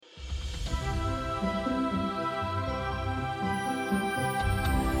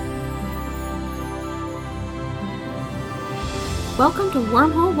Welcome to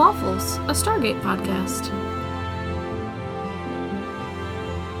Wormhole Waffles, a Stargate podcast.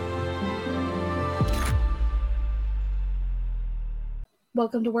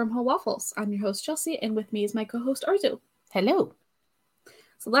 Welcome to Wormhole Waffles. I'm your host, Chelsea, and with me is my co-host, Arzu. Hello.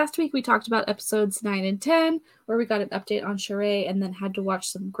 So last week we talked about episodes 9 and 10, where we got an update on Sheree and then had to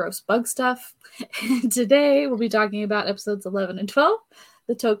watch some gross bug stuff. And today we'll be talking about episodes 11 and 12,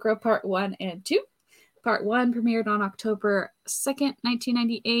 the Tok'ra Part 1 and 2. Part 1 premiered on October 2nd,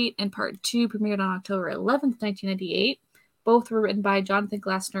 1998, and Part 2 premiered on October 11th, 1998. Both were written by Jonathan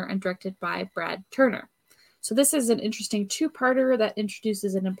Glassner and directed by Brad Turner. So this is an interesting two-parter that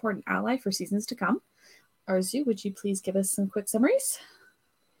introduces an important ally for seasons to come. Arzu, would you please give us some quick summaries?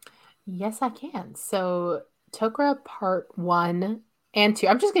 Yes, I can. So Tok'ra Part 1 and 2.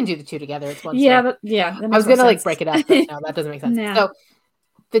 I'm just going to do the two together. It's one Yeah, story. that I was going to break it up, but no, that doesn't make sense. Nah. So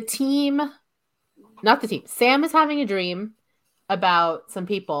Sam is having a dream about some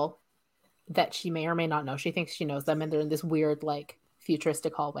people that she may or may not know. She thinks she knows them, and they're in this weird,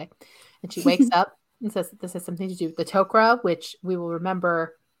 futuristic hallway. And she wakes up and says that this has something to do with the Tok'ra, which we will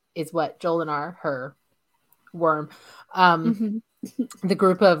remember is what Jolinar, her worm, the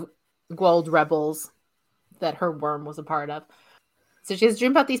group of Gold rebels that her worm was a part of. So she has a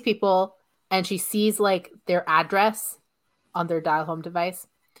dream about these people, and she sees their address on their dial home device.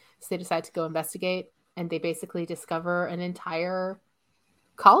 So they decide to go investigate, and they basically discover an entire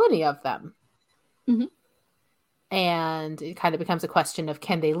colony of them. Mm-hmm. And it kind of becomes a question of,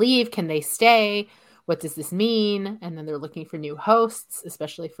 can they leave? Can they stay? What does this mean? And then they're looking for new hosts,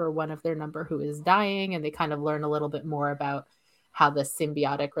 especially for one of their number who is dying. And they kind of learn a little bit more about how the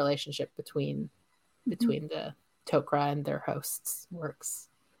symbiotic relationship between the Tok'ra and their hosts works.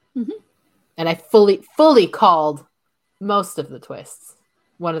 Mm-hmm. And I fully called most of the twists.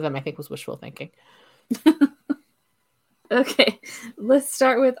 One of them, I think, was wishful thinking. Okay, let's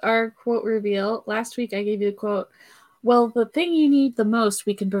start with our quote reveal. Last week I gave you the quote, "Well, the thing you need the most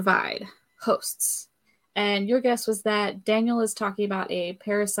we can provide, hosts." And your guess was that Daniel is talking about a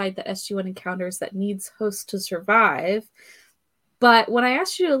parasite that SG-1 encounters that needs hosts to survive. But when I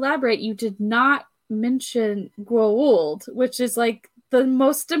asked you to elaborate, you did not mention Goa'uld, which is the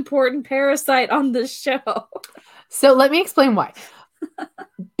most important parasite on the show. So let me explain why.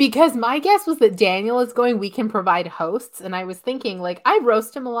 Because my guess was that Daniel is going, we can provide hosts. And I was thinking, I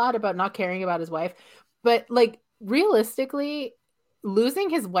roast him a lot about not caring about his wife. But, realistically, losing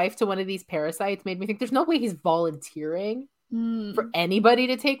his wife to one of these parasites made me think there's no way he's volunteering for anybody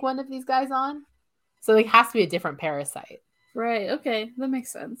to take one of these guys on. So, it has to be a different parasite. Right. Okay. That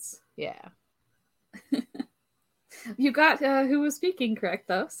makes sense. Yeah. You got who was speaking correct,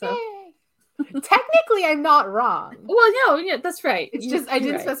 though. So. Yay. Technically, I'm not wrong. Well, no, yeah, that's right. It's just I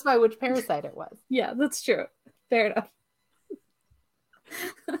didn't specify which parasite it was. Yeah, that's true. Fair enough.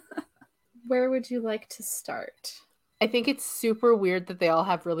 Where would you like to start? I think it's super weird that they all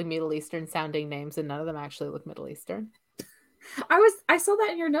have really Middle Eastern sounding names and none of them actually look Middle Eastern. I saw that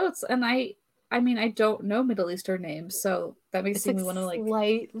in your notes, and I mean, I don't know Middle Eastern names, so that makes me want to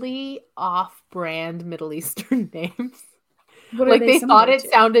slightly off-brand Middle Eastern names. What are they thought it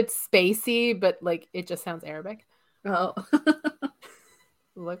sounded spacey, but it just sounds Arabic. Oh.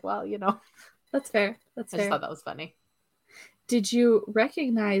 Well, That's fair. I just thought that was funny. Did you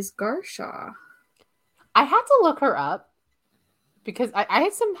recognize Garshaw? I had to look her up because I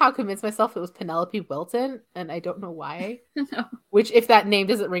had somehow convinced myself it was Penelope Wilton, and I don't know why. No. Which, if that name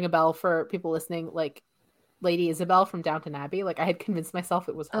doesn't ring a bell for people listening, Lady Isabel from Downton Abbey, I had convinced myself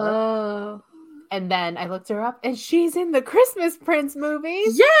it was her. Oh. And then I looked her up, and she's in the Christmas Prince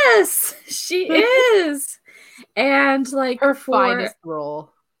movies. Yes, she is. And her finest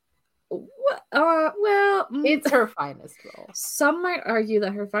role. Well, it's her finest role. Some might argue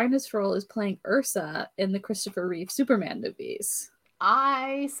that her finest role is playing Ursa in the Christopher Reeve Superman movies.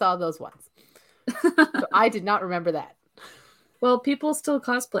 I saw those once. So I did not remember that. Well, people still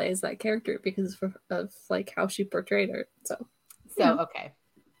cosplay as that character because of how she portrayed her. So okay.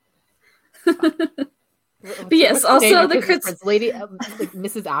 But yes, also the Prince lady,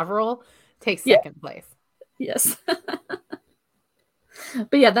 Mrs. Averill takes second place. Yes.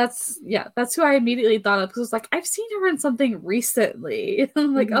 But that's who I immediately thought of, because it's I've seen her in something recently.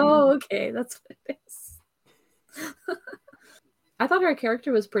 I'm oh, okay, that's what it is. I thought her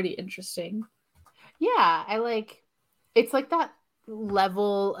character was pretty interesting. Yeah, it's that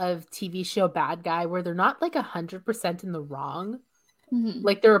level of TV show bad guy where they're not 100% in the wrong. Mm-hmm.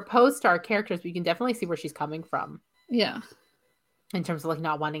 They're opposed to our characters, but you can definitely see where she's coming from. Yeah. In terms of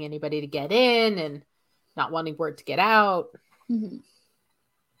not wanting anybody to get in and not wanting word to get out. Mm-hmm.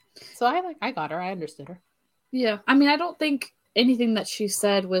 So I got her. I understood her. Yeah. I mean, I don't think anything that she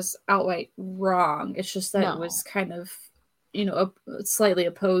said was outright wrong. It's just that it No. was kind of, slightly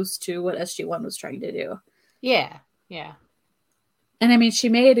opposed to what SG-1 was trying to do. Yeah. Yeah. And I mean, she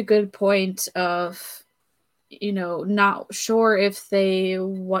made a good point of, not sure if they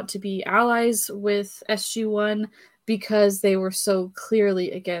want to be allies with SG-1 because they were so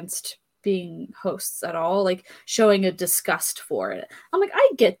clearly against being hosts at all, like showing a disgust for it. I'm like,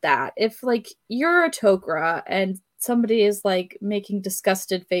 I get that. If like you're a Tok'ra and somebody is like making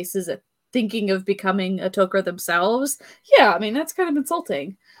disgusted faces at thinking of becoming a Tok'ra themselves, yeah, I mean that's kind of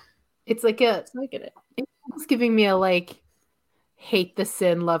insulting. It's like So I get it. it's giving me a like hate the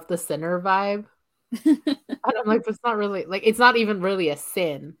sin, love the sinner vibe. And I'm like, it's not really like it's not even really a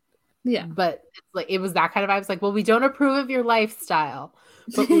sin. Yeah. But it's like it was that kind of vibe. It's like, well, we don't approve of your lifestyle,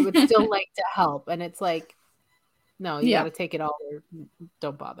 but we would still like to help. And it's like, no, you got to take it all or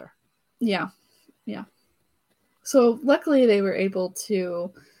don't bother. Yeah. Yeah. So luckily they were able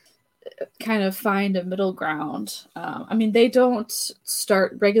to kind of find a middle ground. I mean, they don't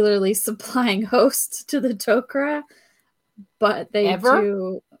start regularly supplying hosts to the Tok'ra, but they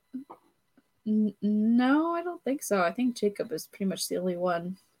do. No, I don't think so. I think Jacob is pretty much the only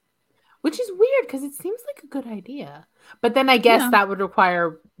one. Which is weird because it seems like a good idea. But then I guess that would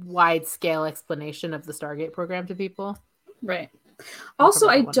require wide-scale explanation of the Stargate program to people. Right. Also,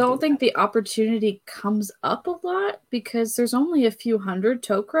 I don't think the opportunity comes up a lot because there's only a few hundred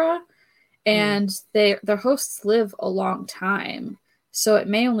Tok'ra, and their hosts live a long time. So it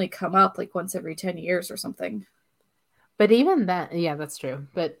may only come up like once every 10 years or something. But even then, yeah, that's true.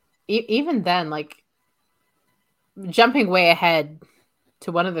 But even then, like jumping way ahead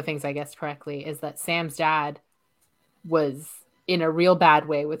to one of the things I guessed correctly is that Sam's dad was in a real bad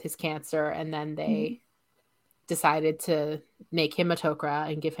way with his cancer, and then they decided to make him a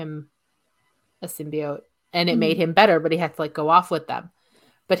Tok'ra and give him a symbiote, and it made him better, but he had to like go off with them.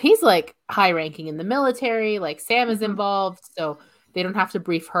 But he's like high ranking in the military, like Sam is involved, so they don't have to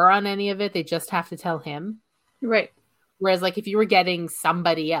brief her on any of it. They just have to tell him. Right. Whereas like if you were getting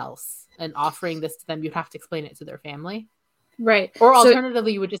somebody else and offering this to them, you'd have to explain it to their family. Right. Or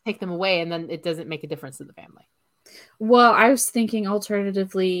alternatively, you would just take them away and then it doesn't make a difference to the family. Well, I was thinking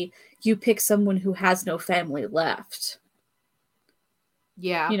alternatively, you pick someone who has no family left.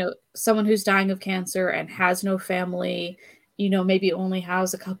 Yeah. Someone who's dying of cancer and has no family, maybe only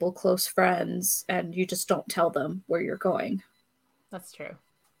has a couple close friends, and you just don't tell them where you're going. That's true.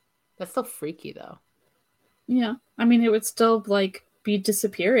 That's still freaky, though. Yeah. I mean, it would still, like, be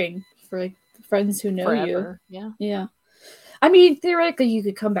disappearing for, like, friends who know Forever. you. Yeah. Yeah. I mean, theoretically, you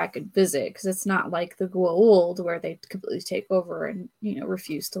could come back and visit, because it's not like the Goa'uld where they completely take over and,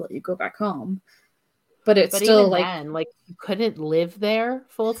 refuse to let you go back home. But it's still, even then, like, you couldn't live there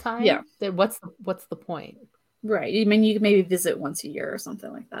full time? Yeah. Then what's the point? Right. I mean, you could maybe visit once a year or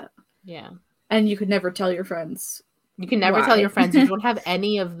something like that. Yeah. And you could never tell your friends. You can never tell your friends. You don't have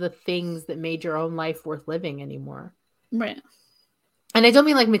any of the things that made your own life worth living anymore. Right. And I don't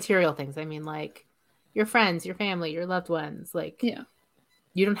mean like material things. I mean like your friends, your family, your loved ones. Like, yeah,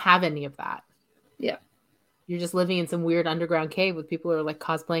 you don't have any of that. Yeah. You're just living in some weird underground cave with people who are like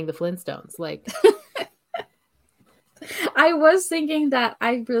cosplaying the Flintstones. Like, I was thinking that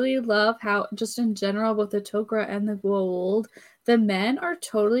I really love how, just in general, with the Tok'ra and the Goa'uld, the men are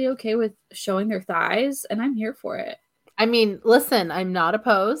totally okay with showing their thighs, and I'm here for it. I mean, listen, I'm not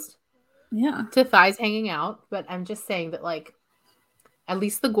opposed Yeah. to thighs hanging out, but I'm just saying that, like, at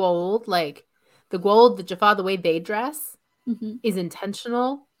least the Goa'uld, the Jaffa, the way they dress is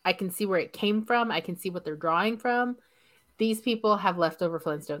intentional. I can see where it came from. I can see what they're drawing from. These people have leftover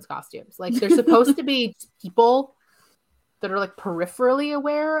Flintstones costumes. Like, they're supposed to be people that are like peripherally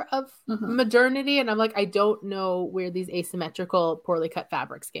aware of modernity, and I'm like, I don't know where these asymmetrical, poorly cut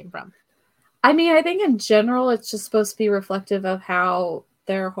fabrics came from. I mean, I think in general it's just supposed to be reflective of how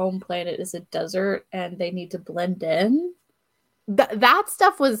their home planet is a desert and they need to blend in. That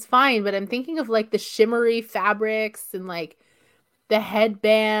stuff was fine, but I'm thinking of like the shimmery fabrics and like the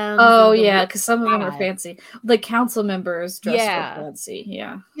headbands. Oh yeah, because some of them are fancy. The council members dressed for fancy.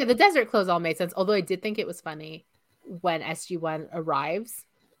 Yeah. Yeah, the desert clothes all made sense. Although I did think it was funny when SG-1 arrives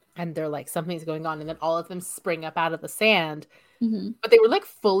and they're like, something's going on, and then all of them spring up out of the sand. But they were like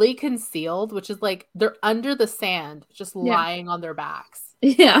fully concealed, which is like they're under the sand, just lying on their backs.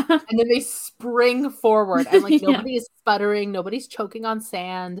 Yeah. And then they spring forward and like nobody is sputtering, nobody's choking on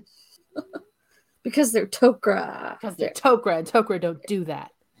sand. Because they're Tok'ra. Because they're Tok'ra, and Tok'ra don't do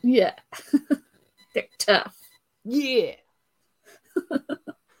that. Yeah. They're tough. Yeah.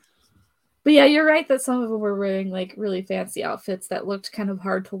 But yeah, you're right that some of them were wearing like really fancy outfits that looked kind of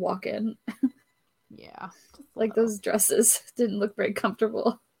hard to walk in. Yeah. Like those dresses didn't look very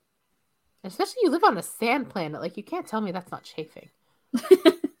comfortable. Especially you live on a sand planet. Like, you can't tell me that's not chafing.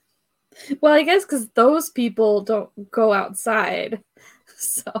 Well, I guess because those people don't go outside.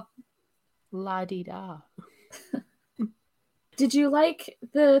 So. La-di-da. Did you like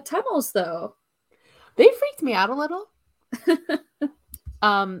the tunnels, though? They freaked me out a little.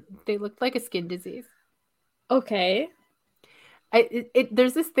 They looked like a skin disease. Okay.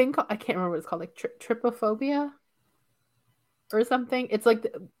 There's this thing called, I can't remember what it's called, like trypophobia or something. It's like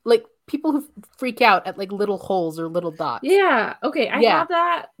people who freak out at like little holes or little dots. Yeah. Okay. I have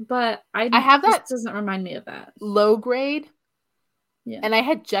that, but I have that. This doesn't remind me of that. Low grade. Yeah. And I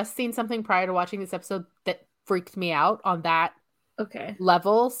had just seen something prior to watching this episode that freaked me out on that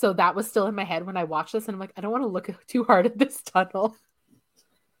level. So that was still in my head when I watched this. And I'm like, I don't want to look too hard at this tunnel.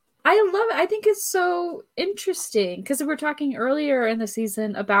 I love it. I think it's so interesting because we were talking earlier in the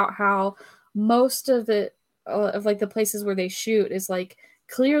season about how most of it, of like the places where they shoot, is like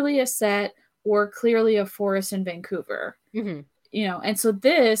clearly a set or clearly a forest in Vancouver. Mm-hmm. You know, and so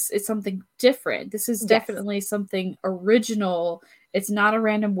this is something different. This is definitely something original. It's not a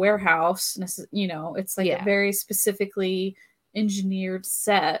random warehouse. You know, it's like a very specifically engineered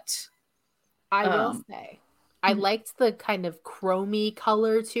set. I will say, I liked the kind of chromy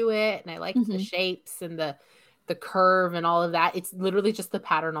color to it, and I liked the shapes and the curve and all of that. It's literally just the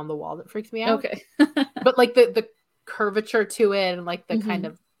pattern on the wall that freaks me out. Okay. But like the curvature to it and like the kind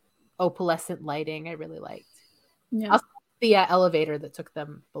of opalescent lighting, I really liked. Yeah. Also, the elevator that took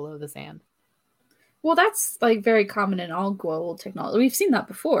them below the sand. Well, that's like very common in all global technology. We've seen that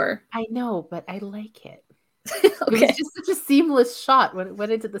before. I know, but I like it. Okay. It was just such a seamless shot when it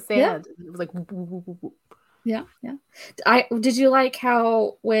went into the sand. Yeah. It was like whoop, whoop, whoop, whoop. Yeah. Did you like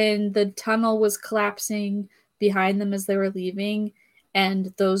how when the tunnel was collapsing behind them as they were leaving,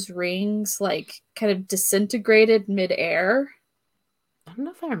 and those rings like kind of disintegrated midair? I don't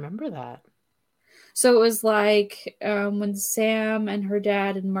know if I remember that. So it was like when Sam and her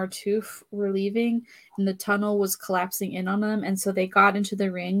dad and Martouf were leaving, and the tunnel was collapsing in on them, and so they got into the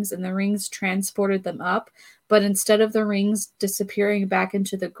rings, and the rings transported them up. But instead of the rings disappearing back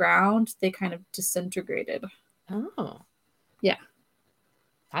into the ground, they kind of disintegrated. Oh. Yeah.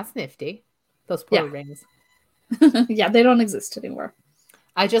 That's nifty. Those poor rings. Yeah, they don't exist anymore.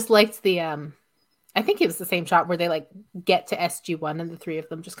 I just liked the I think it was the same shot where they like get to SG-1 and the three of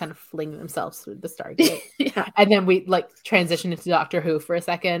them just kind of fling themselves through the Stargate. Yeah. And then we like transition into Doctor Who for a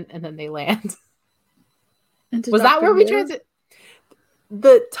second and then they land. Was that where we transit?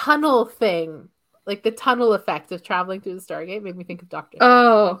 The tunnel thing, like the tunnel effect of traveling through the Stargate made me think of Doctor Who.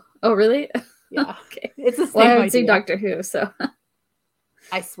 Oh, really? Yeah. Okay. It's the same I haven't idea. seen Doctor Who, so.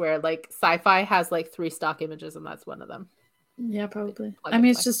 I swear, like sci-fi has like 3 stock images and that's one of them. Yeah, probably. I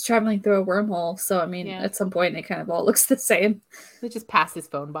mean, it's just traveling through a wormhole. So, I mean, at some point, it kind of all looks the same. They just pass his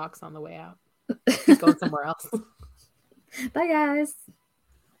phone box on the way out. He's going somewhere else. Bye, guys.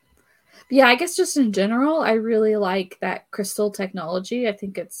 Yeah, I guess just in general, I really like that crystal technology. I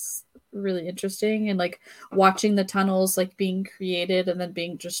think it's really interesting. And, like, watching the tunnels, like, being created and then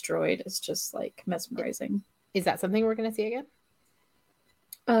being destroyed is just, like, mesmerizing. Is that something we're going to see again?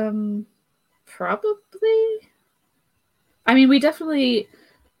 Probably. I mean, we definitely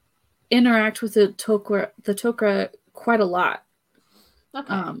interact with the Tok'ra quite a lot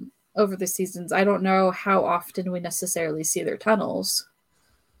over the seasons. I don't know how often we necessarily see their tunnels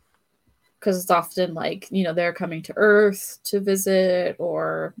because it's often like, you know, they're coming to Earth to visit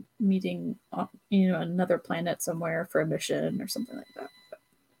or meeting on, you know, another planet somewhere for a mission or something like that.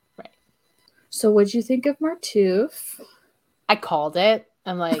 Right. So what'd you think of Martouf? I called it.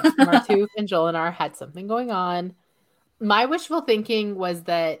 I'm like, Martouf and Jolinar had something going on. My wishful thinking was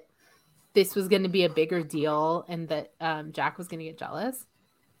that this was going to be a bigger deal and that Jack was going to get jealous.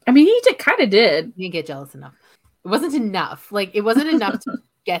 I mean, he kind of did. He didn't get jealous enough. It wasn't enough. Like, it wasn't enough to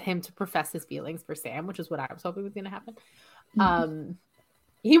get him to profess his feelings for Sam, which is what I was hoping was going to happen. Mm-hmm.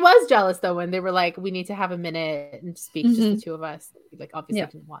 He was jealous, though, when they were like, we need to have a minute and speak, just the two of us. Like, obviously,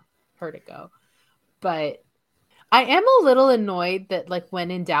 didn't want her to go. But I am a little annoyed that, like,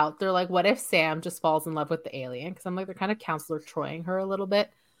 when in doubt, they're like, what if Sam just falls in love with the alien? Because I'm like, they're kind of Counselor Troying her a little bit.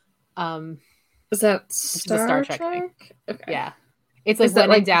 Is that Star Trek thing? Okay. Yeah. It's like,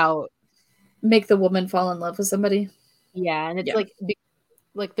 when in doubt, make the woman fall in love with somebody. Yeah. And it's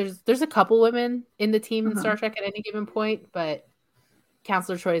like there's a couple women in the team in Star Trek at any given point, but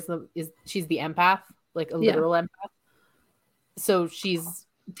Counselor Troy she's the empath, like a literal empath. So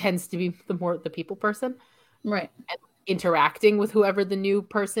tends to be the people person. Right. And interacting with whoever the new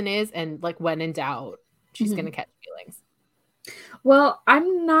person is, and like when in doubt, she's gonna catch feelings. Well,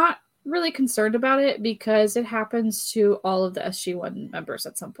 I'm not really concerned about it because it happens to all of the SG-1 members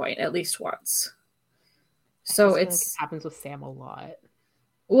at some point, at least once. So I feel like it it's happens with Sam a lot.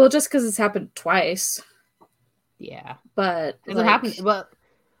 well, just because it's happened twice. Yeah, but because it happened. Well,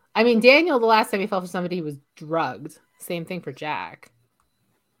 I mean, Daniel, the last time he fell for somebody, he was drugged. Same thing for Jack.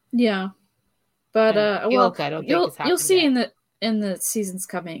 Yeah, but well, I don't think it's you'll happened see yet. in the seasons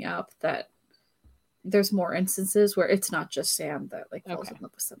coming up that there's more instances where it's not just Sam that like falls in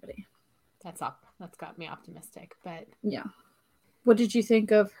love with somebody. That's got me optimistic. But yeah, what did you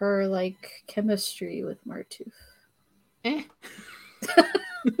think of her like chemistry with Martooth?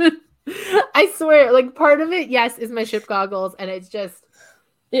 I swear, like part of it, yes, is my ship goggles, and it's just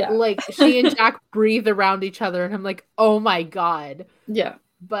like she and Jack breathe around each other, and I'm like, oh my god. Yeah.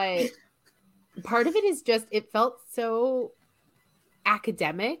 But part of it is just it felt so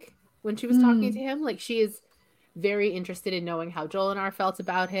academic when she was talking to him. Like she is very interested in knowing how Jolinar felt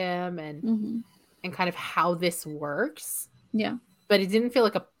about him and kind of how this works. Yeah. But it didn't feel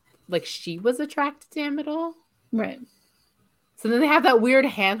like she was attracted to him at all. Right. So then they have that weird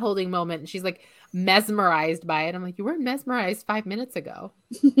hand-holding moment and she's like mesmerized by it. I'm like, you weren't mesmerized 5 minutes ago.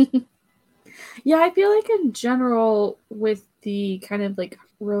 Yeah, I feel like in general with the kind of like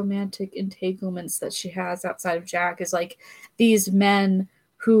romantic entanglements that she has outside of Jack is like these men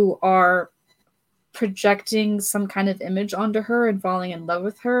who are projecting some kind of image onto her and falling in love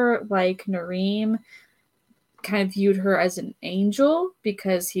with her. Like Nareem kind of viewed her as an angel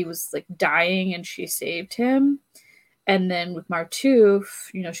because he was like dying and she saved him. And then with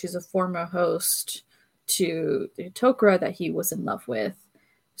Martooth, you know, she's a former host to the Tok'ra that he was in love with.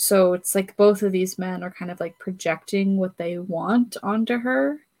 So it's like both of these men are kind of like projecting what they want onto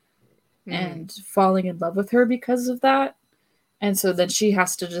her and falling in love with her because of that. And so then she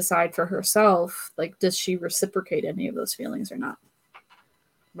has to decide for herself, like, does she reciprocate any of those feelings or not?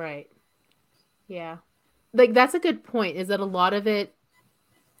 Right. Yeah. Like, that's a good point, is that a lot of it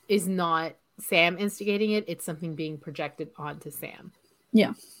is not Sam instigating it. It's something being projected onto Sam.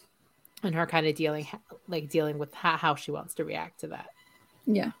 Yeah. And her kind of dealing with how she wants to react to that.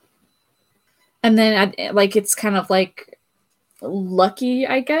 Yeah. And then, like, it's kind of like lucky,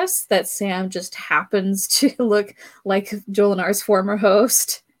 I guess, that Sam just happens to look like Jolinar's former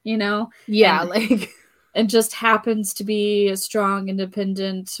host, you know? Yeah, and just happens to be a strong,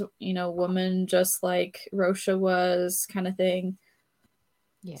 independent, you know, woman, just like Rosha was, kind of thing.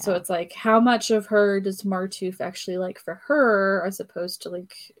 Yeah. So it's like, how much of her does Martooth actually like for her, as opposed to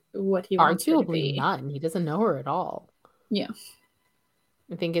like what he wants her to be? Arguably none. He doesn't know her at all. Yeah.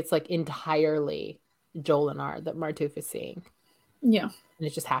 I think it's like entirely Jolinar that Martooth is seeing. Yeah. And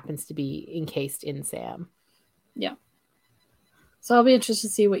it just happens to be encased in Sam. Yeah. So I'll be interested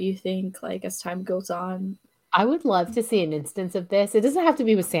to see what you think, like, as time goes on. I would love to see an instance of this. It doesn't have to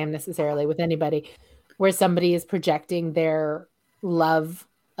be with Sam necessarily, with anybody, where somebody is projecting their love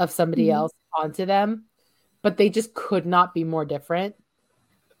of somebody else onto them, but they just could not be more different.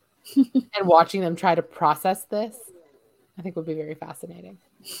 And watching them try to process this, I think would be very fascinating.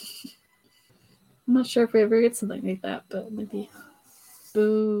 I'm not sure if we ever get something like that, but maybe.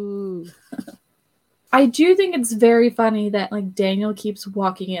 Boo. I do think it's very funny that like Daniel keeps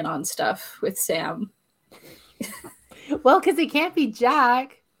walking in on stuff with Sam. Well, because he can't be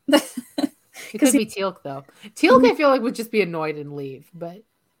Jack. It could be Teal'c, though. Teal'c, I feel like, would just be annoyed and leave, but...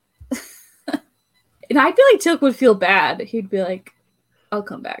 And I feel like Teal'c would feel bad. He'd be like, I'll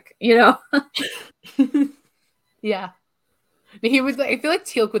come back, you know? Yeah. He would. I feel like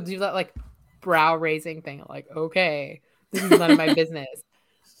Teal'c would do that, like, brow-raising thing, like, okay, this is none of my business.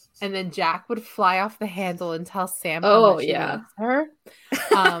 And then Jack would fly off the handle and tell Sam how much he loves her.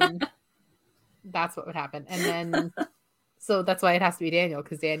 That's what would happen. And then, so that's why it has to be Daniel,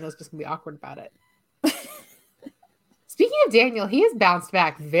 because Daniel's just going to be awkward about it. Speaking of Daniel, he has bounced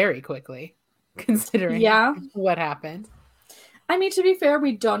back very quickly, considering what happened. I mean, to be fair,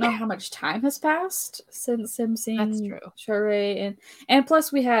 we don't know how much time has passed since him seeing Sha're, and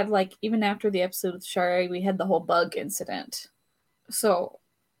plus we had, like, even after the episode with Sha're, we had the whole bug incident. So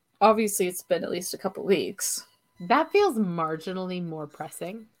obviously it's been at least a couple weeks. That feels marginally more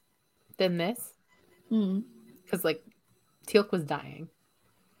pressing than this. Because, like, Teal'c was dying.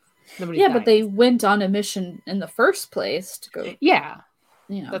 Nobody's dying. But they went on a mission in the first place to go. Yeah.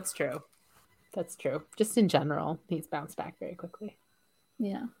 You know. That's true. That's true. Just in general, he's bounced back very quickly.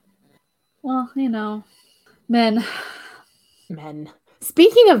 Yeah. Well, you know, men.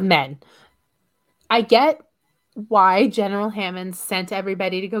 Speaking of men, I get why General Hammond sent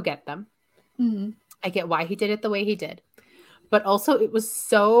everybody to go get them. I get why he did it the way he did. But also, it was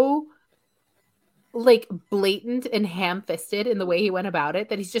so like blatant and ham-fisted in the way he went about it,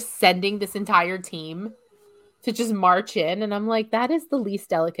 that he's just sending this entire team to just march in. And I'm like, that is the least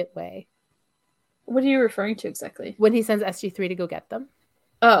delicate way. What are you referring to exactly? When he sends SG-3 to go get them.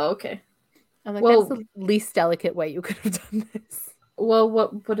 Oh, okay. I'm like, that's the least delicate way you could have done this. Well,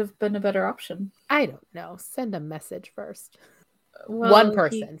 what would have been a better option? I don't know. Send a message first. Well, one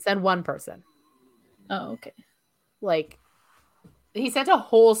person. Send one person. Oh, okay. Like, he sent a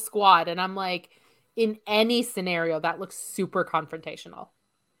whole squad, and I'm like, in any scenario, that looks super confrontational.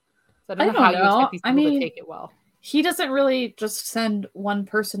 So I don't know how you expect these people to take it well. He doesn't really just send one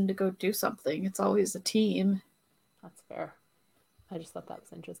person to go do something. It's always a team. That's fair. I just thought that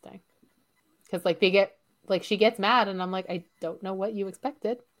was interesting. Because, like, they get, like, she gets mad, and I'm like, I don't know what you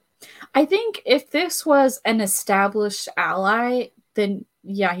expected. I think if this was an established ally, then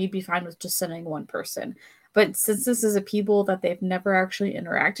yeah, he'd be fine with just sending one person. But since this is a people that they've never actually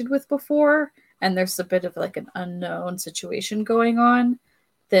interacted with before, and there's a bit of like an unknown situation going on,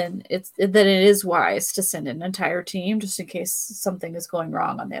 then it is wise to send an entire team just in case something is going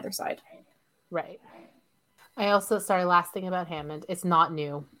wrong on the other side. Right. I also, sorry, last thing about Hammond. It's not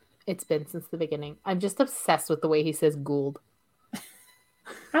new. It's been since the beginning. I'm just obsessed with the way he says Gould.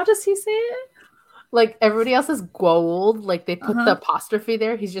 How does he say it? Like, everybody else is Gould. Like, they put the apostrophe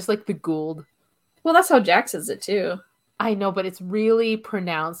there. He's just like the Gould. Well, that's how Jack says it too. I know, but it's really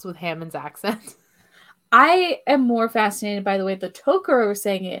pronounced with Hammond's accent. I am more fascinated by the way the Tok'ra were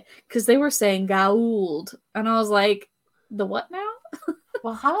saying it, because they were saying Gould. And I was like, the what now?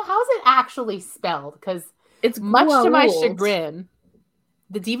 Well, how is it actually spelled? Because it's much to my chagrin,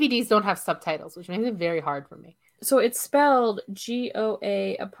 the DVDs don't have subtitles, which makes it very hard for me. So it's spelled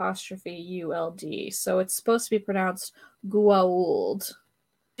GOA''ULD. So it's supposed to be pronounced Goa'uld.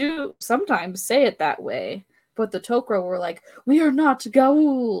 Do sometimes say it that way, but the Tok'ra were like, we are not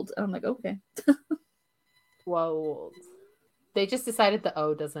Goa'uld. And I'm like, okay. Goa'uld. They just decided the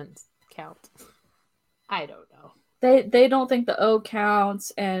O doesn't count. I don't know. They don't think the O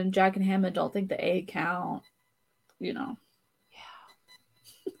counts, and Jack and Hammond don't think the A count. You know.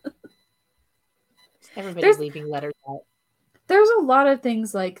 Yeah. Everybody's leaving letters out. There's a lot of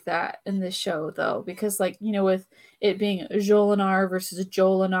things like that in this show, though, because, like, you know, with it being Jolinar versus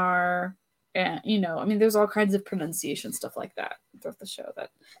Jolinar, and, you know, I mean, there's all kinds of pronunciation stuff like that throughout the show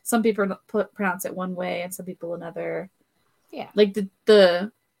that some people pronounce it one way and some people another. Yeah. Like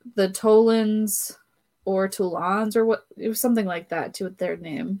the Tolans or Toulons or what, it was something like that too with their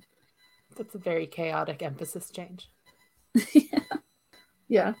name. That's a very chaotic emphasis change.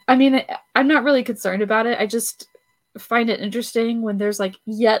 Yeah. I mean, I'm not really concerned about it. I just find it interesting when there's like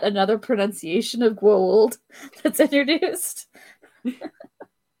yet another pronunciation of Goa'uld that's introduced.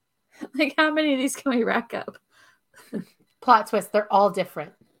 Like, how many of these can we rack up? Plot twist, they're all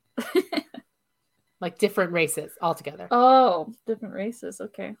different. Like different races altogether. Oh, different races.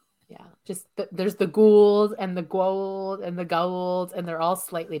 Okay. Yeah. Just there's the Goa'uld and the Goa'uld and the Goa'uld, and they're all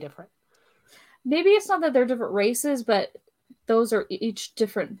slightly different. Maybe it's not that they're different races, but those are each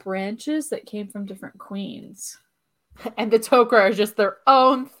different branches that came from different queens. And the Tok'ra are just their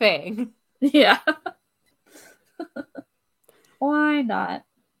own thing. Yeah. Why not?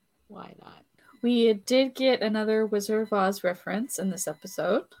 Why not? We did get another Wizard of Oz reference in this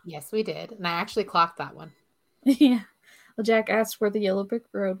episode. Yes, we did. And I actually clocked that one. Yeah. Well, Jack asked where the Yellow Brick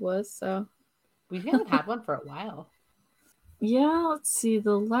Road was, so. We haven't had one for a while. Yeah, let's see.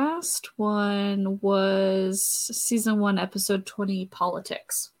 The last one was season 1, episode 20,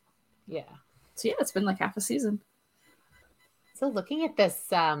 Politics. Yeah. So yeah, it's been like half a season. So looking at this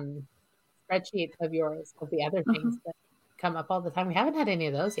spreadsheet of yours of the other things that come up all the time, we haven't had any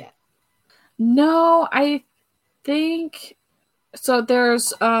of those yet. No, I think so.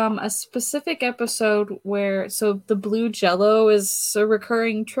 There's a specific episode where the blue jello is a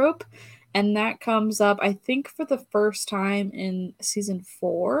recurring trope, and that comes up, I think, for the first time in season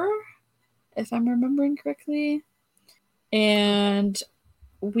 4, if I'm remembering correctly. And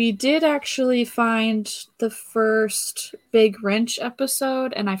we did actually find the first Big Wrench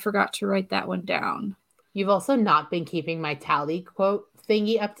episode, and I forgot to write that one down. You've also not been keeping my tally quote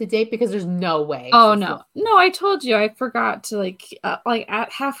thingy up to date, because there's no way. Oh, no. No, I told you. I forgot to,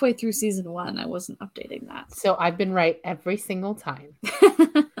 at halfway through season 1, I wasn't updating that. So I've been right every single time.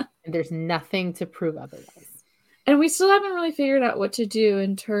 And there's nothing to prove otherwise. And we still haven't really figured out what to do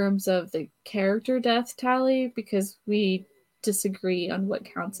in terms of the character death tally, because we disagree on what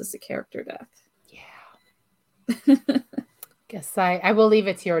counts as a character death. Yeah. Guess I will leave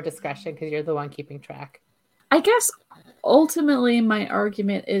it to your discretion, because you're the one keeping track. I guess ultimately my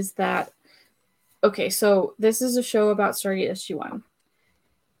argument is that, okay, so this is a show about Stargate SG-1.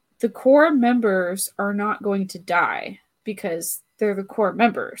 the core members are not going to die because they're the core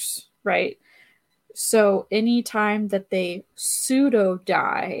members, right? So anytime that they pseudo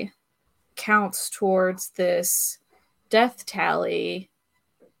die counts towards this death tally,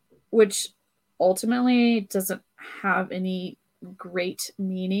 which ultimately doesn't have any great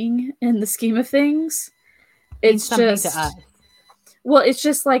meaning in the scheme of things. It's just to us. Well, it's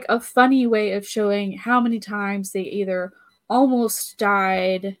just like a funny way of showing how many times they either almost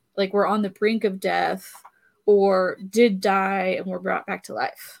died, like we're on the brink of death, or did die and were brought back to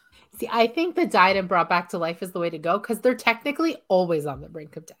life. See, I think the died and brought back to life is the way to go because they're technically always on the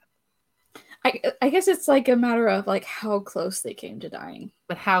brink of death. I guess it's like a matter of like how close they came to dying.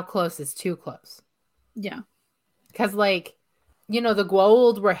 But how close is too close? Yeah. Because like, you know, the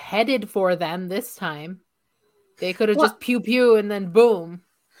Goa'uld were headed for them this time. They could have just pew pew and then boom.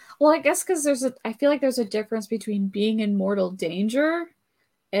 Well, I guess because I feel like there's a difference between being in mortal danger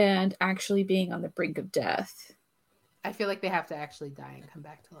and actually being on the brink of death. I feel like they have to actually die and come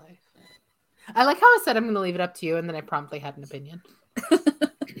back to life. I like how I said I'm going to leave it up to you, and then I promptly had an opinion.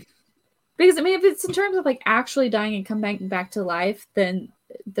 Because, I mean, if it's in terms of, like, actually dying and coming back to life, then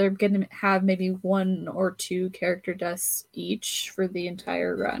they're going to have maybe 1 or 2 character deaths each for the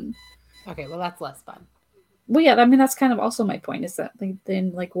entire run. Okay, well, that's less fun. Well, yeah, I mean, that's kind of also my point, is that, like,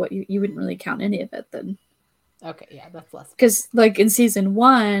 then, like, what you wouldn't really count any of it, then. Okay, yeah, that's less fun. Because, like, in season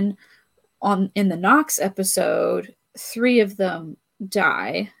 1, in the Nox episode, 3 of them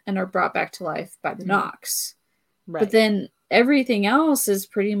die and are brought back to life by the Nox. Right. But then everything else is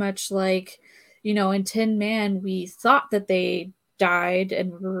pretty much like, you know, in Tin Man, we thought that they died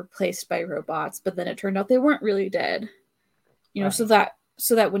and were replaced by robots, but then it turned out they weren't really dead. You know, so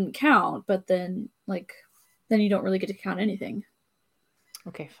that wouldn't count, but then like then you don't really get to count anything.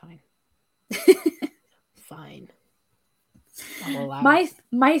 Okay, fine. Fine.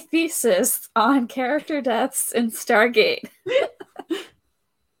 My thesis on character deaths in Stargate.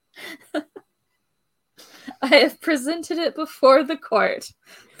 I have presented it before the court.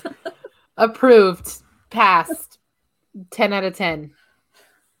 Approved. Passed. 10 out of 10.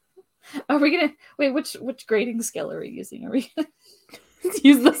 Are we gonna wait? Which grading scale are we using? Are we gonna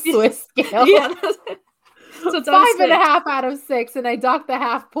use the Swiss scale? Yeah. So it's 5.5 out of 6, and I docked the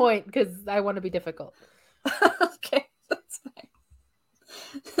half point because I want to be difficult. Okay, that's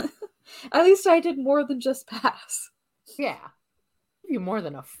fine. At least I did more than just pass. Yeah. You more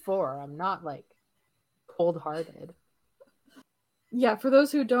than a 4. I'm not like cold-hearted. Yeah, for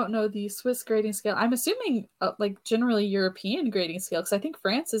those who don't know the Swiss grading scale, I'm assuming like generally European grading scale, because I think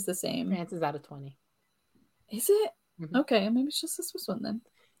France is the same. France is out of 20. Is it? Mm-hmm. Okay, maybe it's just the Swiss one then.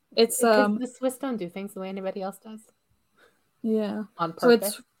 It's the Swiss don't do things the way anybody else does. Yeah. On purpose. So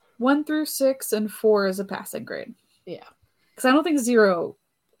it's 1 through 6 and 4 is a passing grade. Yeah. Because I don't think 0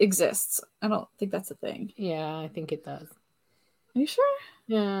 exists. I don't think that's a thing. Yeah, I think it does. Are you sure?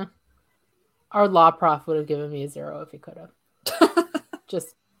 Yeah. Our law prof would have given me a 0 if he could have.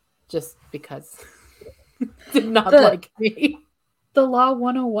 just because. Did not like me. The Law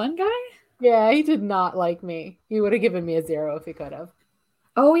 101 guy? Yeah, he did not like me. He would have given me a 0 if he could have.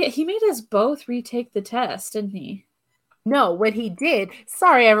 Oh, yeah. He made us both retake the test, didn't he? No, what he did...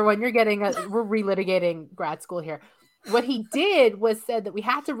 Sorry, everyone. We're relitigating grad school here. What he did was said that we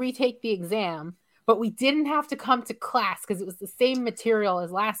had to retake the exam, but we didn't have to come to class because it was the same material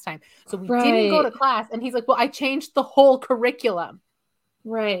as last time. So we didn't go to class. And he's like, well, I changed the whole curriculum.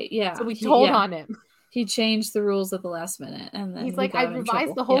 Right, yeah. So we told on him. He changed the rules at the last minute. And then he's like, I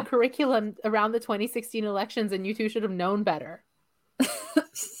revised the whole curriculum around the 2016 elections, and you two should have known better.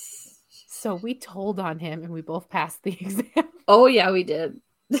 So we told on him, and we both passed the exam. Oh, yeah, we did.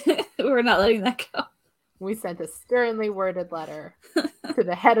 We're not letting that go. We sent a sternly worded letter to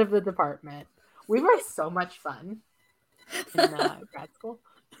the head of the department. We were so much fun in grad school.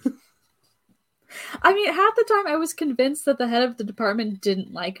 I mean, half the time I was convinced that the head of the department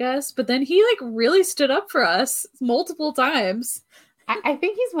didn't like us, but then he like really stood up for us multiple times. I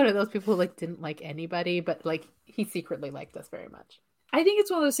think he's one of those people who like didn't like anybody, but like he secretly liked us very much. I think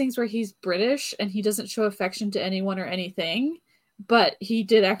it's one of those things where he's British and he doesn't show affection to anyone or anything, but he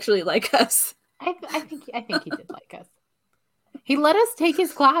did actually like us. I think he did like us. He let us take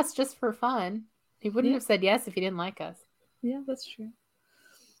his class just for fun. He wouldn't have said yes if he didn't like us. Yeah, that's true.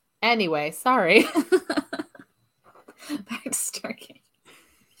 Anyway, sorry. Back to Stargate.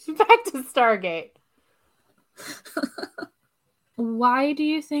 Back to Stargate. Why do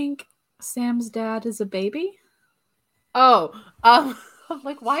you think Sam's dad is a baby? Oh,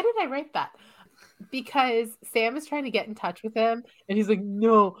 like, why did I write that? Because Sam is trying to get in touch with him, and he's like,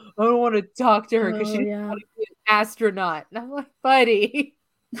 no, I don't want to talk to her because she's not an astronaut. And I'm like, buddy.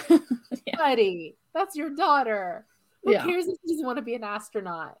 Yeah. Buddy, that's your daughter. Who Yeah. cares if she doesn't want to be an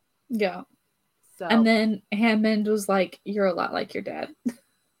astronaut? Yeah. And So, then Hammond was like, "You're a lot like your dad."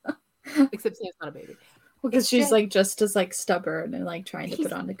 except Sam's not a baby. Because It's she's just, like just as like stubborn and like trying to put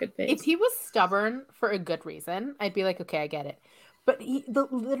he's on a good if face. he was stubborn for a good reason, I'd be like, okay, I get it. But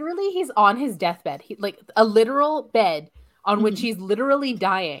literally, he's on his deathbed. He like a literal bed on which he's literally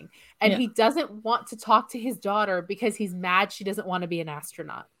dying, and Yeah. he doesn't want to talk to his daughter because he's mad she doesn't want to be an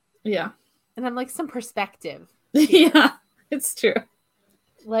astronaut. Yeah. And I'm like, some perspective. Yeah, it's true.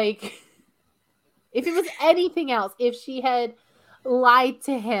 Like, if it was anything else, if she had lied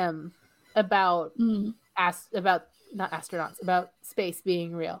to him about about not astronauts, about space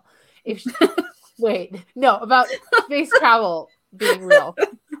being real. If she, wait, no, about space travel being real.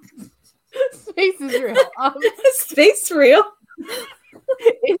 Space is real. Space real?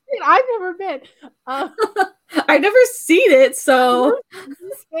 I've never been. I've never seen it, so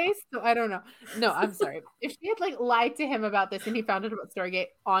space. So I don't know. No, I'm sorry. If she had like lied to him about this and he found out about Stargate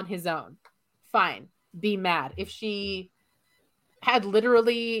on his own, fine, be mad. If she had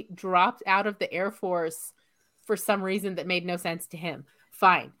literally dropped out of the Air Force for some reason that made no sense to him,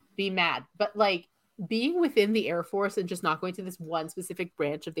 fine, be mad. But like being within the Air Force and just not going to this one specific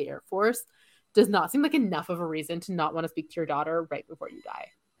branch of the Air Force does not seem like enough of a reason to not want to speak to your daughter right before you die.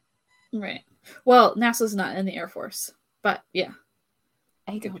 Right. Well, NASA's not in the Air Force, but yeah.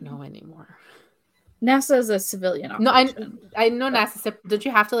 I don't know anymore. NASA is a civilian operation. No, I know but NASA. Don't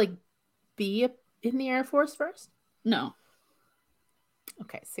you have to like be in the Air Force first? No.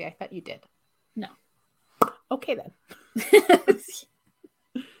 Okay. See, I thought you did. No. Okay then.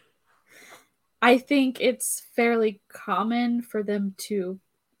 I think it's fairly common for them to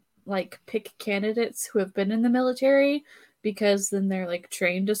like pick candidates who have been in the military because then they're like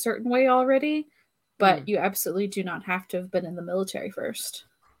trained a certain way already, but you absolutely do not have to have been in the military first.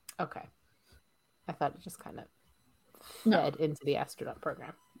 Okay. I thought it just kind of fed into the astronaut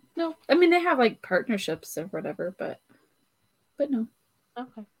program. No. I mean, they have like partnerships or whatever, but no.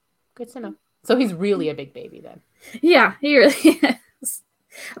 Okay. Good to know. So he's really a big baby then. Yeah, he really is.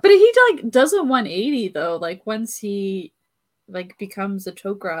 But he like does a 180 though. Like once he like becomes a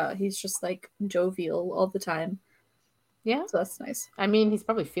Tok'ra, he's just like jovial all the time. Yeah. So that's nice. I mean, he's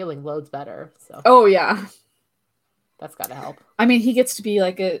probably feeling loads better. So. Oh yeah. That's gotta help. I mean, he gets to be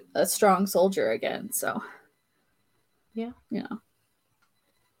like a strong soldier again, so. Yeah. You know.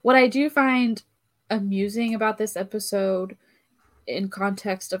 What I do find amusing about this episode in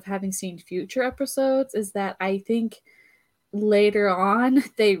context of having seen future episodes is that I think later on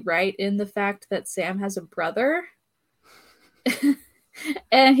they write in the fact that Sam has a brother.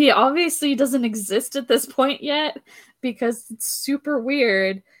 And he obviously doesn't exist at this point yet because it's super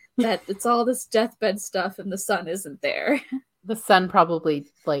weird that it's all this deathbed stuff and the son isn't there. The son probably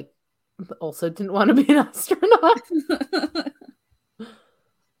like also didn't want to be an astronaut.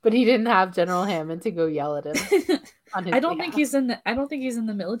 But he didn't have General Hammond to go yell at him. I don't think he's in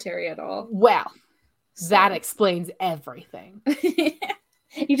the military at all. Well, that explains everything.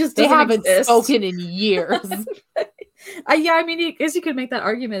 He just they haven't exist. Spoken in years. Yeah, I mean, I guess you could make that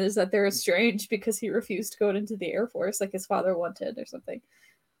argument is that they're estranged because he refused to go into the Air Force like his father wanted or something.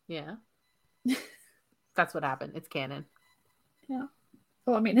 Yeah. That's what happened. It's canon. Yeah.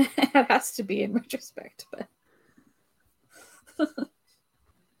 Well, I mean, it has to be in retrospect, but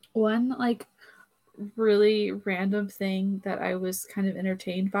one like really random thing that I was kind of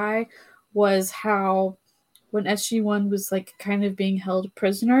entertained by was how when SG-1 was like kind of being held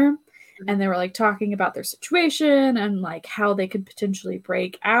prisoner and they were like talking about their situation and like how they could potentially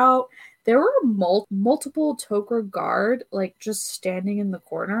break out, there were multiple Tok'ra guard like just standing in the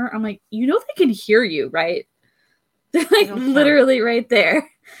corner. I'm like, you know they can hear you, right? They're like literally right there.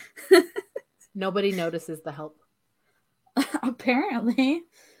 Nobody notices the help. Apparently.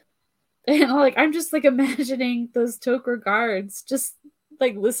 And like I'm just like imagining those Tok'ra guards just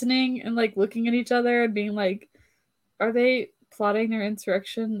like listening and like looking at each other and being like, are they plotting their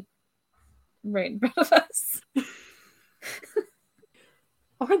insurrection right in front of us?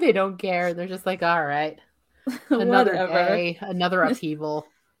 Or they don't care. They're just like, all right, another day, another upheaval.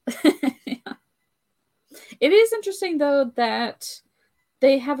 Yeah. It is interesting though that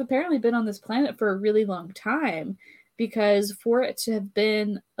they have apparently been on this planet for a really long time, because for it to have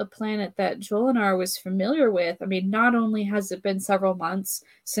been a planet that Jolinar was familiar with, I mean, not only has it been several months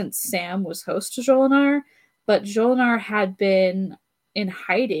since Sam was host to Jolinar, but Jolinar had been in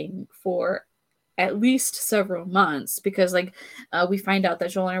hiding for at least several months because like we find out that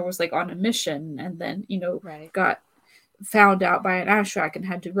Jolinar was like on a mission and then, you know, got found out by an Ashrak and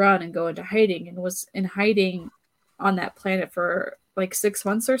had to run and go into hiding and was in hiding on that planet for like 6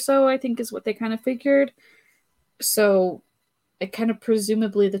 months or so, I think is what they kind of figured. So it kind of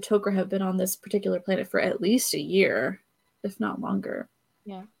presumably the Tok'ra have been on this particular planet for at least a year, if not longer.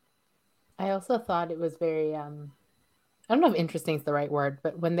 Yeah. I also thought it was very I don't know if interesting is the right word,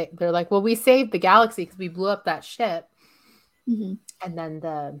 but when they're like, well, we saved the galaxy because we blew up that ship. Mm-hmm. And then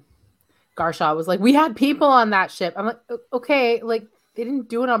the Garshaw was like, we had people on that ship. I'm like, okay, like they didn't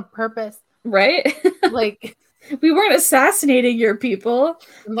do it on purpose. Right? Like we weren't assassinating your people.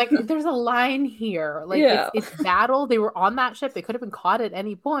 I'm like, there's a line here. Like Yeah. it's battle. They were on that ship. They could have been caught at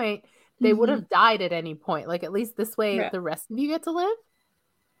any point. They would have died at any point. Like at least this way the rest of you get to live.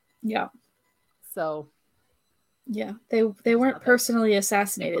 Yeah. So yeah, they weren't personally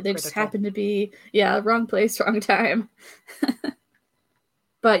assassinated. They just happened to be wrong place, wrong time.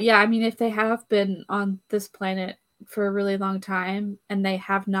 But yeah, I mean, if they have been on this planet for a really long time and they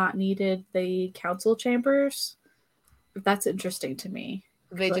have not needed the council chambers, that's interesting to me.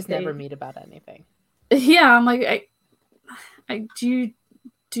 They just never meet about anything. Yeah, I'm like, I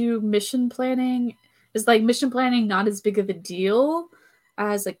do mission planning. Is like mission planning not as big of a deal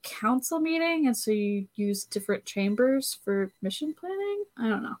as a council meeting, and so you use different chambers for mission planning? I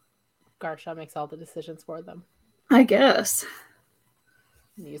don't know. Garshaw makes all the decisions for them. I guess.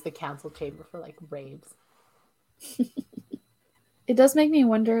 And use the council chamber for like raves. It does make me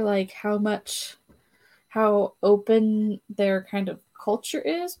wonder like how open their kind of culture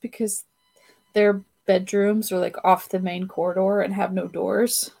is, because their bedrooms are like off the main corridor and have no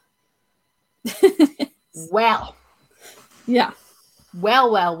doors. Well. Yeah.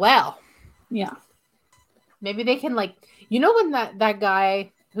 Well. Yeah. Maybe they can like, you know, when that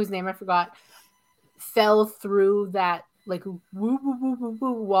guy whose name I forgot fell through that like woo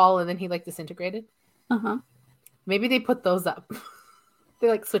wall and then he like disintegrated. Uh-huh. Maybe they put those up. They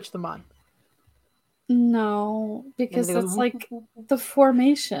like switch them on. No, because that's like the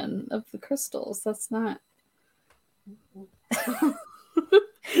formation of the crystals. That's not. You just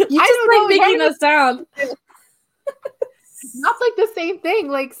like making that sound. Not like the same thing,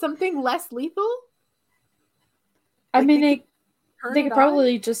 like something less lethal. I mean, they could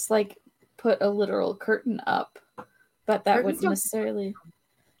probably just like put a literal curtain up, but that wouldn't necessarily.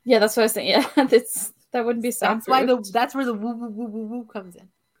 Yeah, that's what I was saying. Yeah, that wouldn't be soundproof. That's where the woo woo woo woo woo comes in.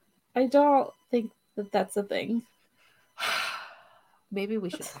 I don't think that's a thing. Maybe we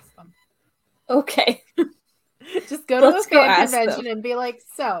should ask them. Okay. Just go to a fan convention and be like,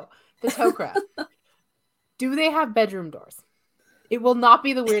 so, the Tok'ra, do they have bedroom doors? It will not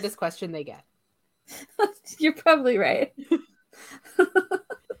be the weirdest question they get. You're probably right.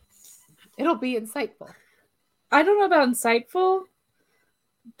 It'll be insightful. I don't know about insightful,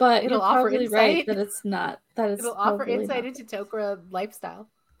 but it'll you're offer probably insight. Right that it's not. It'll offer insight into Tok'ra lifestyle.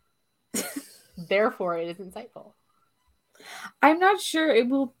 Therefore, it is insightful. I'm not sure it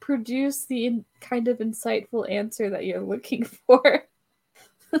will produce the kind of insightful answer that you're looking for.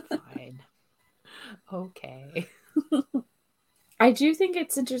 Fine. Okay. I do think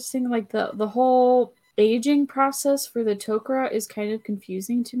it's interesting, like the whole aging process for the Tok'ra is kind of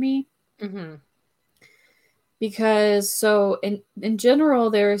confusing to me. Mm-hmm. Because so in general,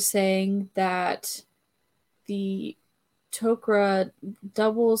 they're saying that the Tok'ra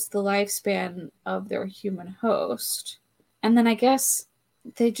doubles the lifespan of their human host. And then I guess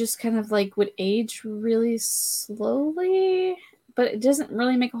they just kind of like would age really slowly, but it doesn't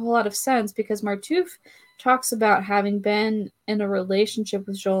really make a whole lot of sense because Martouf talks about having been in a relationship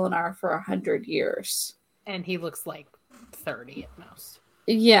with Jolinar for 100 years. And he looks like 30 at most.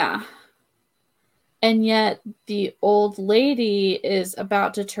 Yeah. And yet the old lady is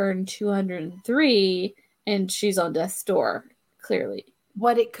about to turn 203 and she's on death's door, clearly.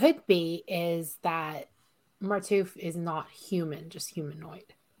 What it could be is that Martouf is not human, just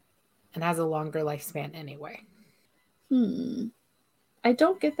humanoid, and has a longer lifespan anyway. I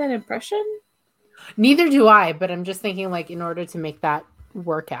don't get that impression. Neither do I, but I'm just thinking, like, in order to make that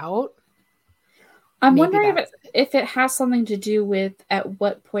work out. I'm wondering if it has something to do with at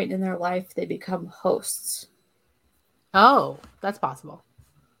what point in their life they become hosts. Oh, that's possible.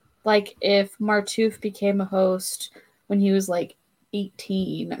 Like if Martouf became a host when he was like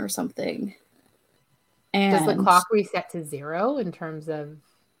 18 or something. And does the clock reset to 0 in terms of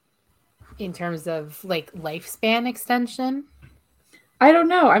like lifespan extension? I don't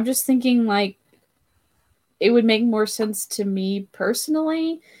know. I'm just thinking like it would make more sense to me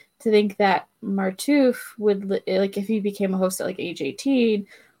personally to think that Martouf would, like if he became a host at like age 18,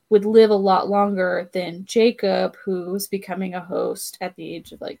 would live a lot longer than Jacob, who was becoming a host at the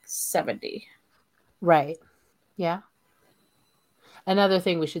age of like 70. Right. Yeah. Another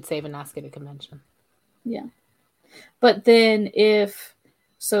thing we should save and ask at a convention. Yeah. But then if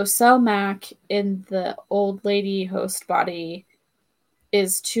so Selmac in the old lady host body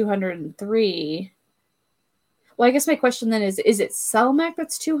is 203. Well, I guess my question then is it Selmac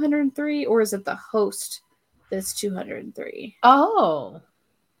that's 203 or is it the host that's 203? Oh.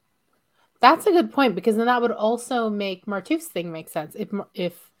 That's a good point, because then that would also make Martouf's thing make sense.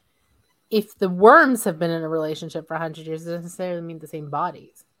 If the worms have been in a relationship for 100 years, it doesn't necessarily mean the same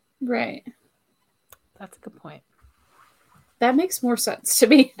bodies. Right. That's a good point. That makes more sense to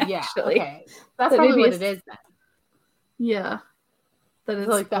me, Yeah, actually. okay. That's probably what it is then. Yeah. That is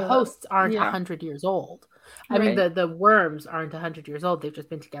like the hosts aren't 100 years old. I Right. mean, the worms aren't 100 years old. They've just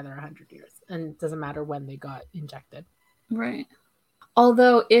been together 100 years. And it doesn't matter when they got injected. Right.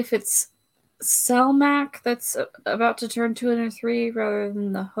 Although if it's Selmac that's about to turn 203 rather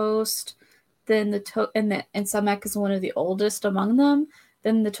than the host, then and Selmac is one of the oldest among them,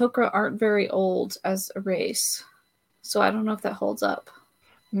 then the Tok'ra aren't very old as a race. So I don't know if that holds up.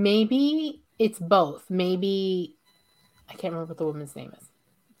 Maybe it's both. Maybe I can't remember what the woman's name is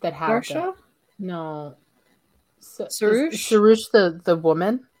that had Varsha? No. Sarush? Sarush the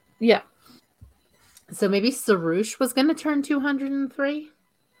woman? Yeah. So maybe Sarush was going to turn 203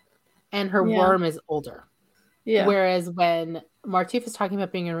 and her worm is older. Yeah. Whereas when Martouf is talking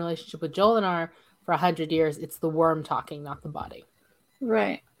about being in a relationship with Jolinar for 100 years, it's the worm talking, not the body.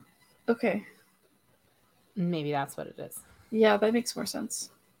 Right. Okay. Maybe that's what it is. Yeah, that makes more sense.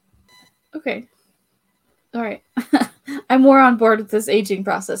 Okay. All right. I'm more on board with this aging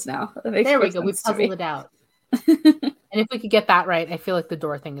process now. There we go. We puzzled it out. And if we could get that right, I feel like the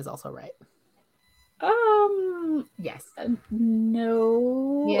door thing is also right. Yes.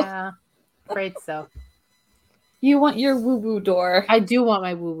 No. Yeah. Afraid so. You want your woo-woo door. I do want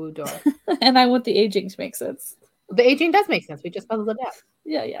my woo-woo door. And I want the aging to make sense. The aging does make sense. We just puzzled it out.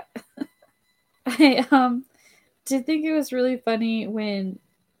 Yeah. I did think it was really funny when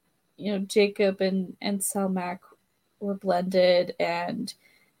Jacob and Selmac were blended and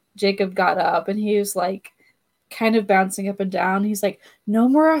Jacob got up and he was like kind of bouncing up and down. He's like, no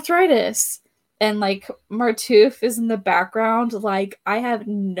more arthritis. And like Martouf is in the background, like, I have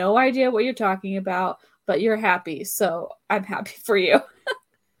no idea what you're talking about, but you're happy, so I'm happy for you.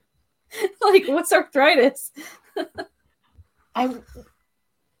 Like, what's arthritis?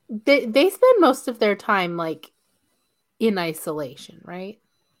 They spend most of their time like in isolation, right?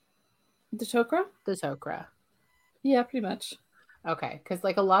 The Tok'ra? The Tok'ra. Yeah, pretty much. Okay, because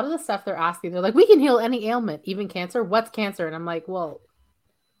like a lot of the stuff they're asking, they're like, we can heal any ailment, even cancer. What's cancer? And I'm like, well,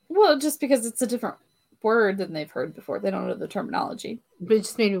 just because it's a different word than they've heard before. They don't know the terminology. But it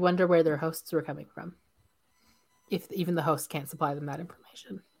just made me wonder where their hosts were coming from. If even the host can't supply them that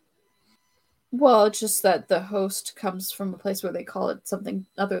information. Well, it's just that the host comes from a place where they call it something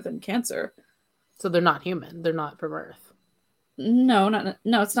other than cancer. So they're not human. They're not from Earth. No,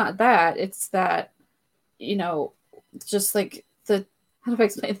 it's not that. It's that, just like how do I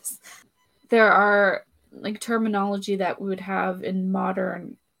explain this? There are like terminology that we would have in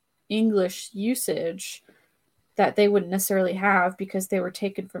modern English usage that they wouldn't necessarily have because they were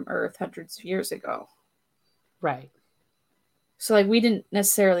taken from Earth hundreds of years ago. Right. So like we didn't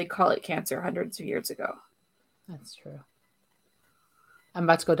necessarily call it cancer hundreds of years ago. That's true. I'm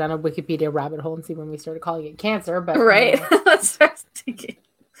about to go down a Wikipedia rabbit hole and see when we started calling it cancer, but right. Let's start thinking.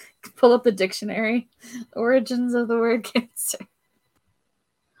 Pull up the dictionary. Origins of the word cancer.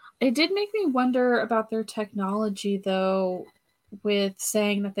 It did make me wonder about their technology, though, with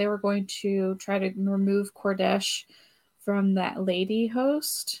saying that they were going to try to remove Cordesh from that lady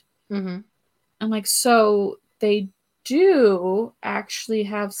host. Mm-hmm. I'm like, so they do actually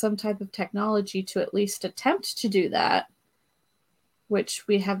have some type of technology to at least attempt to do that, which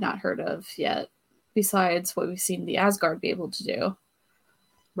we have not heard of yet, besides what we've seen the Asgard be able to do.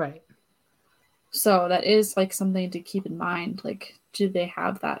 Right. So that is like something to keep in mind. Like, do they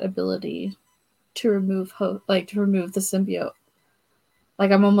have that ability to remove the symbiote?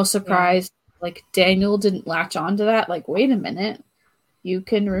 Like, I'm almost surprised like Daniel didn't latch onto that. Like, wait a minute, you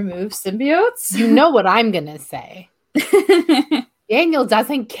can remove symbiotes? You know what I'm gonna say. Daniel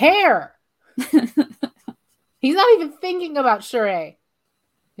doesn't care. He's not even thinking about Sheree.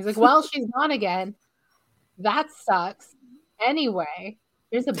 He's like, well, she's gone again. That sucks. Anyway,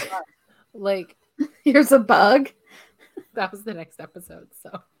 here's a bug. Like, here's a bug. That was the next episode.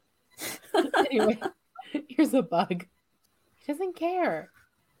 So anyway, here's a bug. He doesn't care.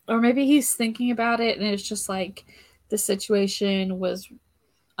 Or maybe he's thinking about it and it's just like the situation was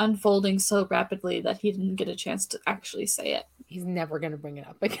unfolding so rapidly that he didn't get a chance to actually say it. He's never going to bring it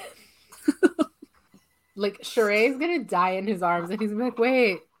up again. Like, Sheree's going to die in his arms and he's like,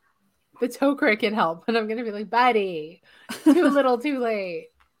 wait, the Tok'ra can help. And I'm going to be like, buddy, too little, too late.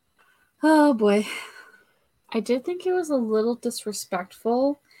 Oh boy. I did think it was a little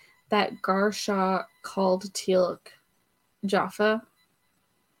disrespectful that Garsha called Teal'c Jaffa.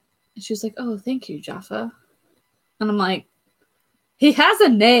 And she was like, oh, thank you, Jaffa. And I'm like, he has a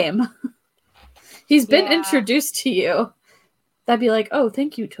name. He's been introduced to you. That'd be like, oh,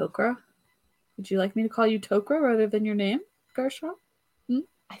 thank you, Tok'ra. Would you like me to call you Tok'ra rather than your name, Garsha?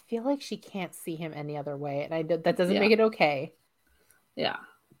 I feel like she can't see him any other way. And that doesn't make it okay. Yeah.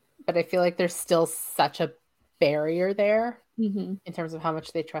 But I feel like there's still such a barrier there in terms of how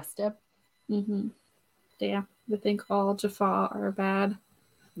much they trust him. Yeah. I think all Jaffa are bad.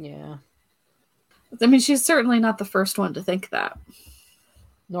 Yeah. I mean, she's certainly not the first one to think that.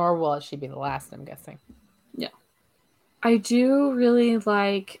 Nor will she be the last, I'm guessing. Yeah. I do really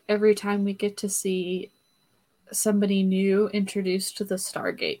like every time we get to see somebody new introduced to the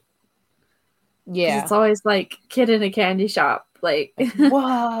Stargate. Yeah. It's always like kid in a candy shop. Like,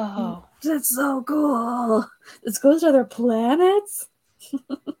 whoa. That's so cool. This goes to other planets?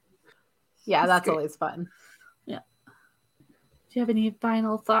 Yeah, that's always fun. Yeah. Do you have any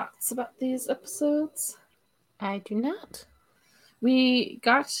final thoughts about these episodes? I do not. We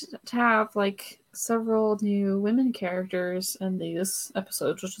got to have like several new women characters in these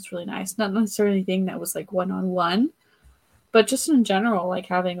episodes, which was really nice. Not necessarily anything that was like one-on-one, but just in general, like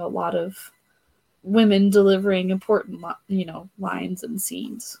having a lot of women delivering important, lines and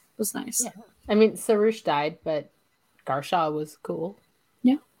scenes was nice. Yeah. I mean, Sarush died, but Garsha was cool.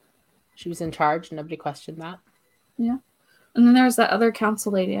 Yeah. She was in charge. Nobody questioned that. Yeah. And then there's that other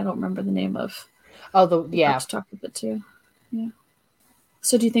council lady I don't remember the name of. Oh, We got to talk a bit too. Yeah.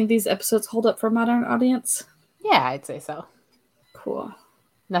 So do you think these episodes hold up for a modern audience? Yeah, I'd say so. Cool.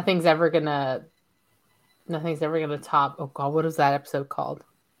 Nothing's ever gonna top. Oh God, what was that episode called?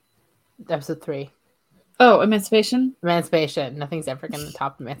 Episode 3. Oh, Emancipation? Emancipation. Nothing's ever gonna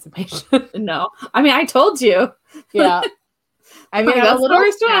top Emancipation. No. I mean, I told you. Yeah. I mean, I'm a little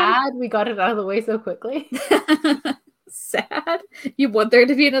story's sad we got it out of the way so quickly. Sad? You want there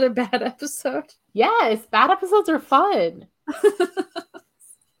to be another bad episode? Yes, bad episodes are fun.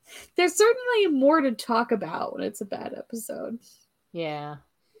 There's certainly more to talk about when it's a bad episode. Yeah.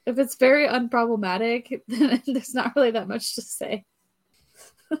 If it's very unproblematic, then there's not really that much to say.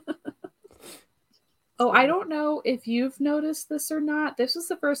 Oh, I don't know if you've noticed this or not. This was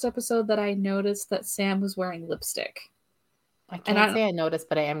the first episode that I noticed that Sam was wearing lipstick. I can't say I noticed,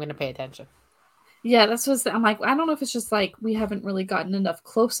 but I am going to pay attention. Yeah, that's what I'm like. I don't know if it's just like we haven't really gotten enough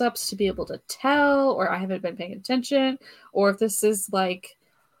close-ups to be able to tell, or I haven't been paying attention, or if this is like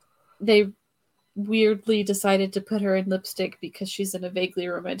they weirdly decided to put her in lipstick because she's in a vaguely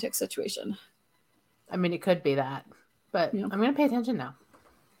romantic situation. I mean, it could be that, but I'm going to pay attention now.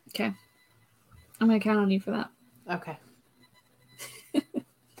 Okay. I'm going to count on you for that. Okay.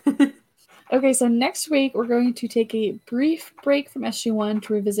 Okay, so next week we're going to take a brief break from SG-1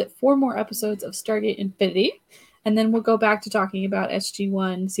 to revisit 4 more episodes of Stargate Infinity, and then we'll go back to talking about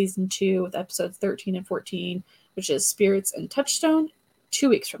SG-1 Season 2 with episodes 13 and 14, which is Spirits and Touchstone, 2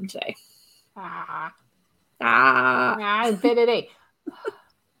 weeks from today. Infinity.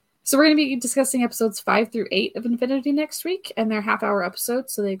 So we're going to be discussing episodes 5 through 8 of Infinity next week, and they're half-hour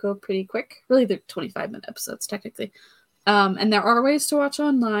episodes, so they go pretty quick. Really, they're 25-minute episodes, technically. And there are ways to watch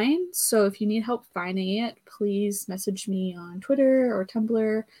online, so if you need help finding it, please message me on Twitter or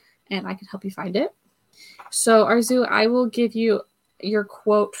Tumblr, and I can help you find it. So, Arzu, I will give you your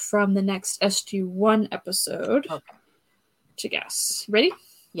quote from the next SG-1 episode to guess. Ready?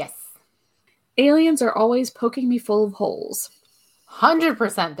 Yes. Aliens are always poking me full of holes.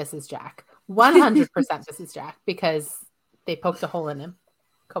 100% this is Jack. 100% this is Jack, because they poked a hole in him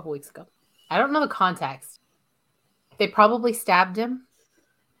a couple weeks ago. I don't know the context. They probably stabbed him.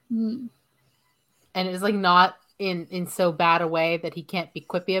 And it's like not in so bad a way that he can't be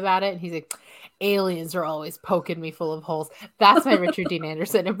quippy about it. And he's like, aliens are always poking me full of holes. That's my Richard Dean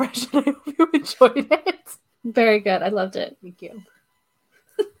Anderson impression. I hope you enjoyed it. Very good. I loved it. Thank you.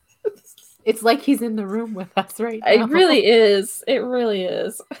 It's like he's in the room with us right now. It really is. It really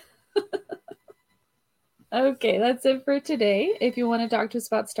is. Okay, that's it for today. If you want to talk to us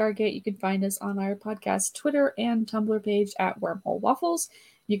about Stargate, you can find us on our podcast Twitter and Tumblr page at Wormhole Waffles.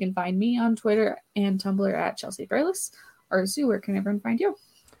 You can find me on Twitter and Tumblr at Chelsea Fairless. Arzu, where can everyone find you?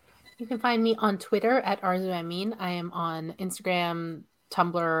 You can find me on Twitter at Arzu Amin. I am on Instagram,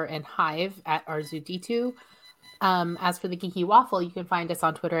 Tumblr, and Hive at ArzuD2. As for the Geeky Waffle, you can find us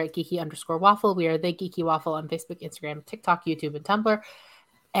on Twitter at geeky_waffle. We are the Geeky Waffle on Facebook, Instagram, TikTok, YouTube, and Tumblr.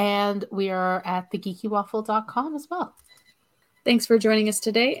 And we are at thegeekywaffle.com as well. Thanks for joining us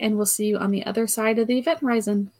today, and we'll see you on the other side of the event horizon.